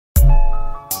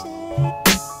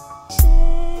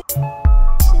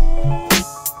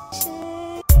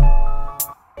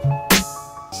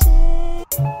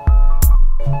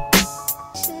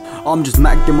I'm just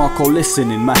Mac DeMarco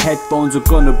listening. My headphones are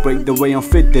gonna break the way I'm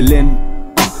fiddling.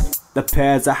 The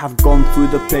pairs I have gone through,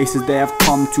 the places they have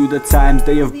come to, the times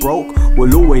they have broke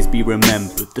will always be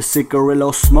remembered. The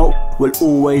cigarillo smoke will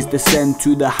always descend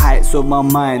to the heights of my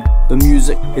mind. The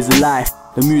music is life,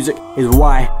 the music is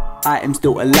why I am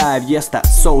still alive. Yes,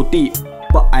 that's so deep,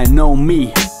 but I know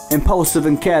me. Impulsive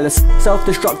and careless,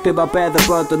 self-destructive, I bear the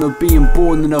burden of being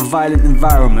born in a violent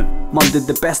environment. Mum did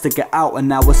the best to get out and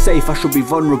now we're safe. I should be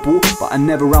vulnerable, but I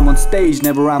never am on stage,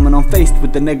 never am when I'm faced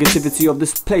with the negativity of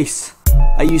this place.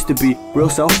 I used to be real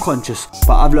self-conscious,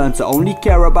 but I've learned to only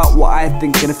care about what I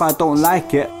think, and if I don't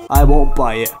like it, I won't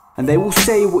buy it. And they will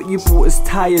say what you bought is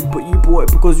tired, but you bought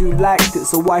it because you liked it,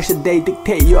 so why should they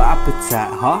dictate your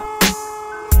appetite, huh?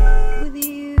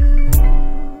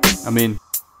 I mean,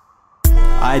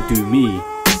 I do me,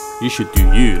 you should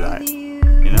do you, like,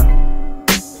 you know?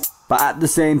 But at the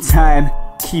same time,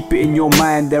 keep it in your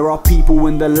mind, there are people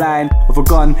in the line of a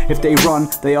gun. If they run,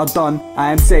 they are done.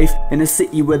 I am safe in a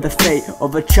city where the fate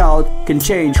of a child can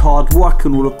change. Hard work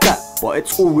and all of that, but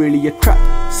it's all really a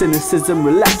trap. Cynicism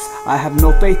relapse, I have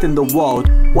no faith in the world.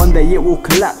 One day it will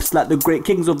collapse like the great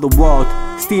kings of the world.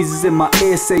 Steez is in my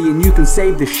ear saying you can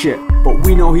save this shit, but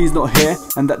we know he's not here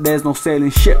and that there's no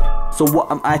sailing ship. So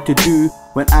what am I to do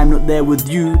when I'm not there with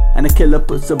you? And a killer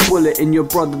puts a bullet in your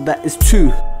brother, that is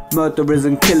true. Murderers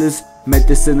and killers,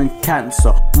 medicine and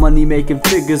cancer, money making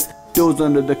figures, deals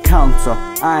under the counter.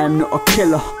 I am not a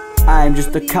killer, I am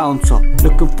just a counter,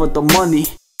 looking for the money,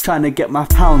 trying to get my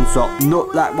pounds up.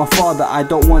 Not like my father, I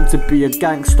don't want to be a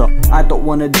gangster. I don't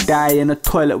want to die in a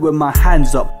toilet with my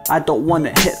hands up. I don't want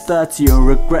to hit 30 and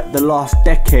regret the last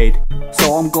decade.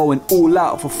 So I'm going all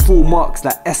out for full marks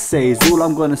like essays. All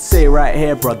I'm gonna say right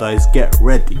here, brother, is get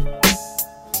ready.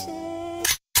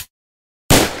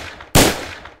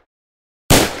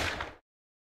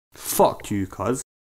 Fuck you, cuz.